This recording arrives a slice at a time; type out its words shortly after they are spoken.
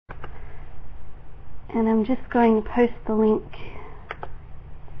and I'm just going to post the link.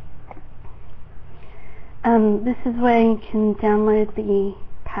 This is where you can download the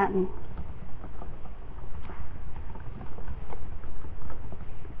pattern.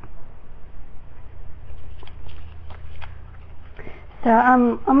 So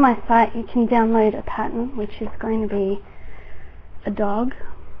on my site you can download a pattern which is going to be a dog.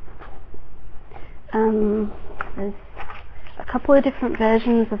 There's a couple of different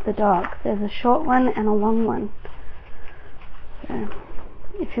versions of the dog. There's a short one and a long one. So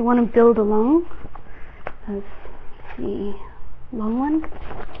if you want to build along, there's the long one.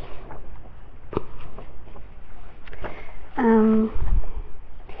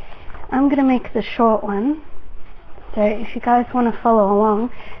 I'm going to make the short one. So if you guys want to follow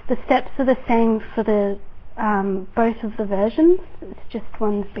along, the steps are the same for the both of the versions. It's just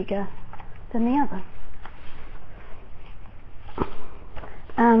one's bigger than the other.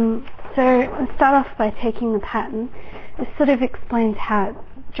 So I'll start off by taking the pattern. This sort of explains how it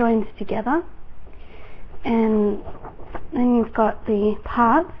joins together. And then you've got the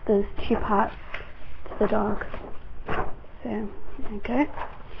parts. There's two parts to the dog. So there we go.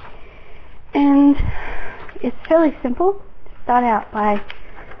 And it's fairly simple. Start out by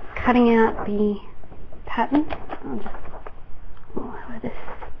cutting out the pattern. I'll just lower this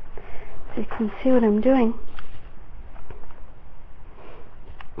so you can see what I'm doing.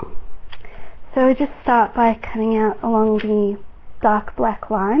 So we just start by cutting out along the dark black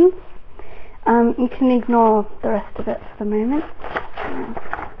lines. You can ignore the rest of it for the moment.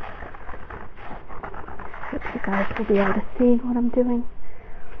 Hope you guys will be able to see what I'm doing.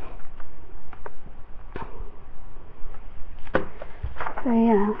 So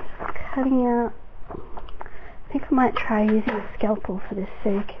yeah, just cutting out. I think I might try using a scalpel for this so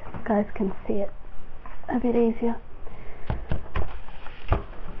you guys can see it a bit easier.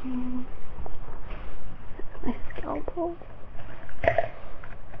 My scalpel.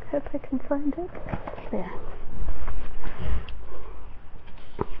 Hope I can find it. There.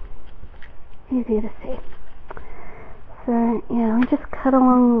 Easier to see. So yeah, we just cut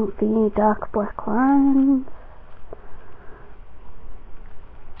along the dark black lines.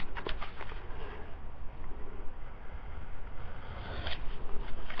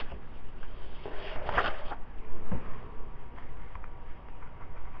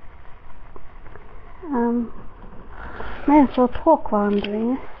 May as well talk while I'm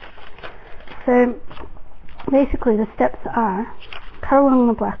doing this. So basically the steps are cut along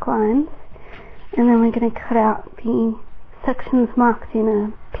the black lines, and then we're going to cut out the sections marked in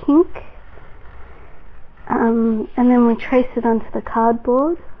a pink, and then we trace it onto the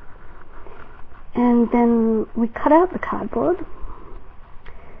cardboard, and then we cut out the cardboard,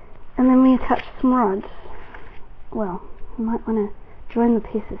 and then we attach some rods. Well, you might want to join the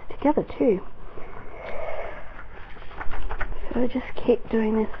pieces together too. So just keep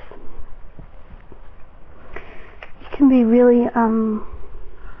doing this. You can be really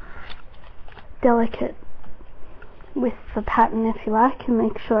delicate with the pattern if you like, and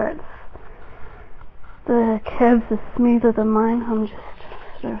make sure the curves are smoother than mine. I'm just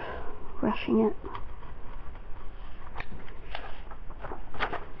sort of rushing it.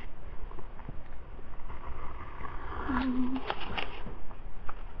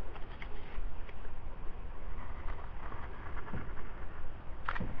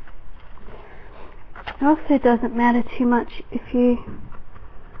 It also doesn't matter too much if you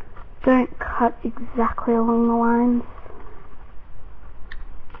don't cut exactly along the lines.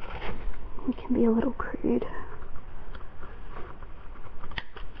 It can be a little crude.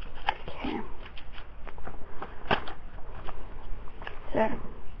 Okay. So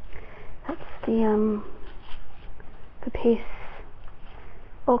that's the piece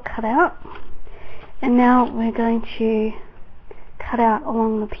all cut out. And now we're going to cut out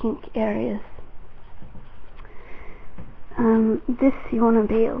along the pink areas. This you want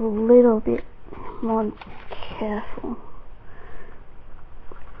to be a little bit more careful.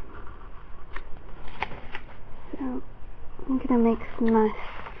 So I'm going to make some nice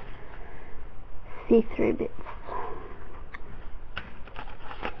see-through bits.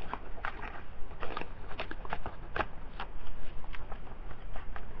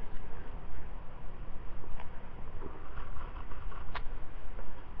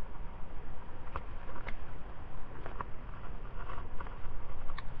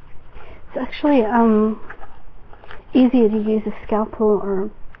 It's actually easier to use a scalpel or a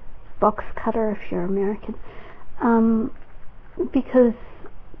box cutter if you're American, because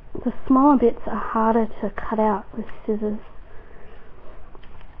the smaller bits are harder to cut out with scissors.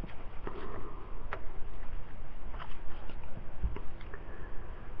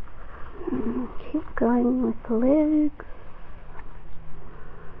 Keep going with the legs.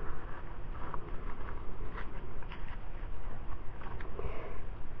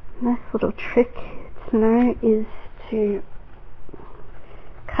 Nice little trick to know is to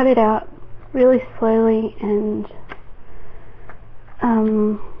cut it out really slowly and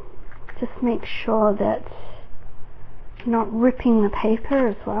just make sure that you're not ripping the paper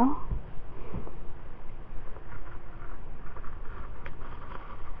as well.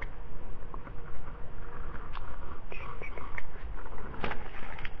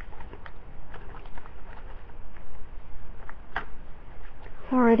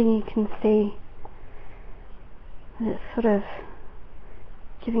 So already you can see that it's sort of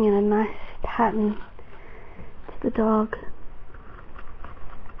giving it a nice pattern to the dog.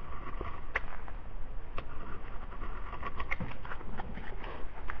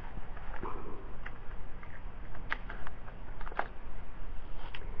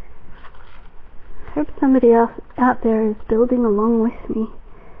 I hope somebody else out there is building along with me,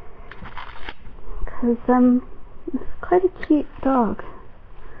 because it's quite a cute dog.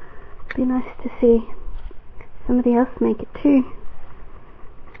 It'd be nice to see somebody else make it too.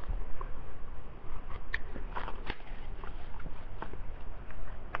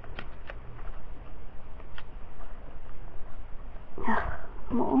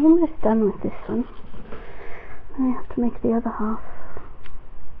 I'm almost done with this one. Now I have to make the other half.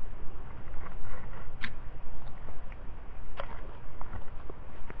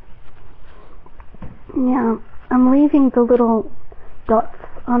 Now I'm leaving the little dots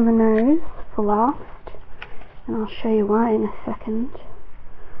on the nose for last, and I'll show you why in a second.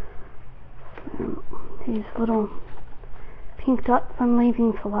 So these little pink dots I'm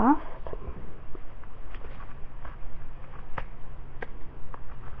leaving for last.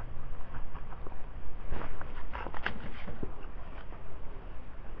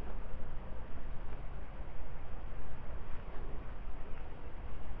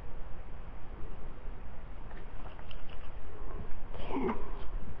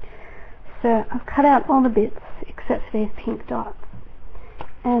 So I've cut out all the bits except for these pink dots,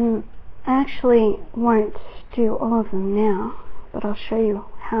 and I actually won't do all of them now, but I'll show you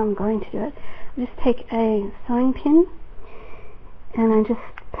how I'm going to do it. I just take a sewing pin and I just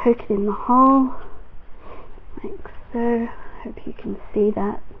poke it in the hole like so. Hope you can see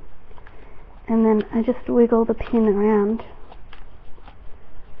that. And then I just wiggle the pin around.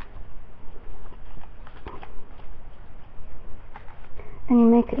 And you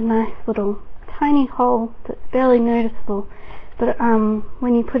make a nice little tiny hole that's barely noticeable, but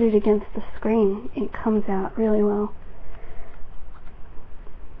when you put it against the screen it comes out really well.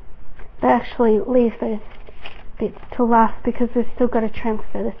 They actually leave those bits till last because they've still got to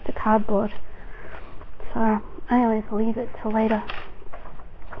transfer this to cardboard, so I always leave it till later.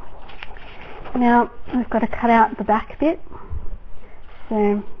 Now I've got to cut out the back bit,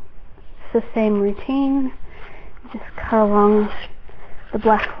 so it's the same routine. Just cut along the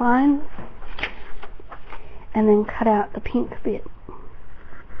black lines and then cut out the pink bits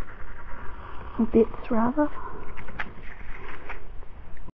rather.